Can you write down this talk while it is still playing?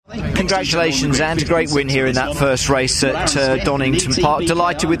congratulations, and a great win here in that first race at Donington Park.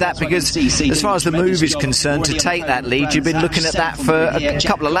 Delighted with that, because as far as the move is concerned, to take that lead, you've been looking at that for a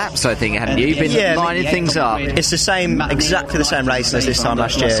couple of laps, I think, haven't you? You've been lining things up. It's the same, exactly the same racing as this time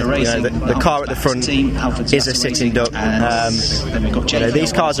last year. You know, the car at the front is a sitting duck. You know,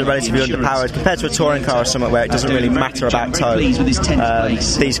 these cars are relatively underpowered compared to a touring car or something where it doesn't really matter about tow.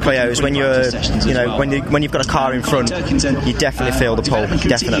 These Clios, when you've got a car in front, you definitely feel the pull,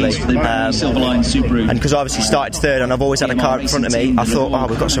 definitely. And because I obviously started third and I've always had a car in front of me, I thought, oh,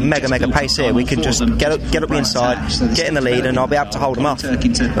 we've got some mega pace here. We can just get up the inside, get in the lead, and I'll be able to hold them off.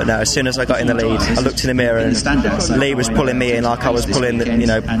 But no, as soon as I got in the lead, I looked in the mirror and Lee was pulling me in like I was pulling,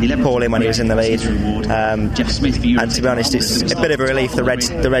 Paul in when he was in the lead. And to be honest, it's a bit of a relief the Reds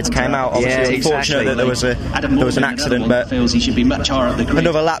came out. Obviously, unfortunate that there was an accident, but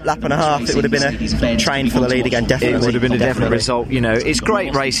another lap and a half, it would have been a train for the lead again. Definitely, it would have been a definite result. You know, it's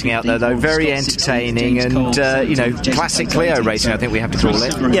great racing out there, though. Very entertaining, and classic Clio racing, I think we have to call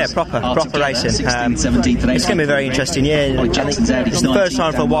it. Yeah, proper racing. It's going to be a very interesting year. I think it's the first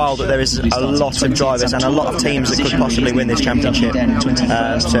time for a while that there is a lot of drivers and a lot of teams that could possibly win this championship.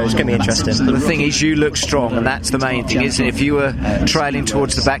 So it's going to be interesting. The thing is, you look strong, and that's the main thing, isn't it? If you were trailing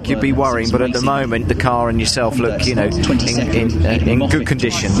towards the back, you'd be worrying, but at the moment, the car and yourself look, in good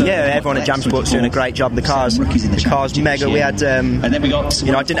condition. Yeah, everyone at Jam Sport's doing a great job. The car's mega. We had, I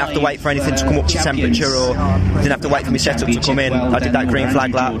didn't have to wait for anything to come up to temperature, or didn't have to wait for my setup to come in. I did that green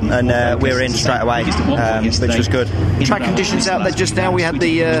flag lap, and we were in straight away, which was good. Track conditions out there just now. We had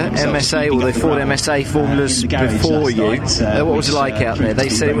the MSA, or the Ford MSA formulas before you. What was it like out there? They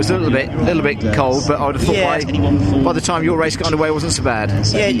said it was a little bit cold, but I would have thought by the time your race got underway, it wasn't so bad.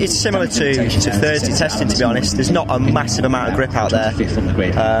 Yeah, it's similar to Thursday testing, to be honest. There's not a massive amount of grip out there,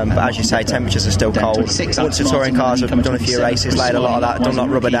 but as you say, temperatures are still cold. Once the touring cars have done a few races, laid a lot of that, done that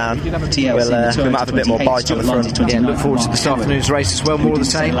rubber down, we might have a bit more bite on the front. Yeah, look forward to this afternoon's race as well, more of the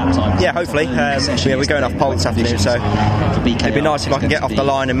same. Yeah, hopefully. We're going off pole this afternoon, so it'd be nice if I can get off the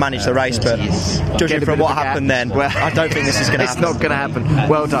line and manage the race, but judging from what happened then, I don't think this is going to happen. It's not going to happen.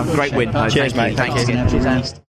 Well done, great win. Cheers, mate. Thank you.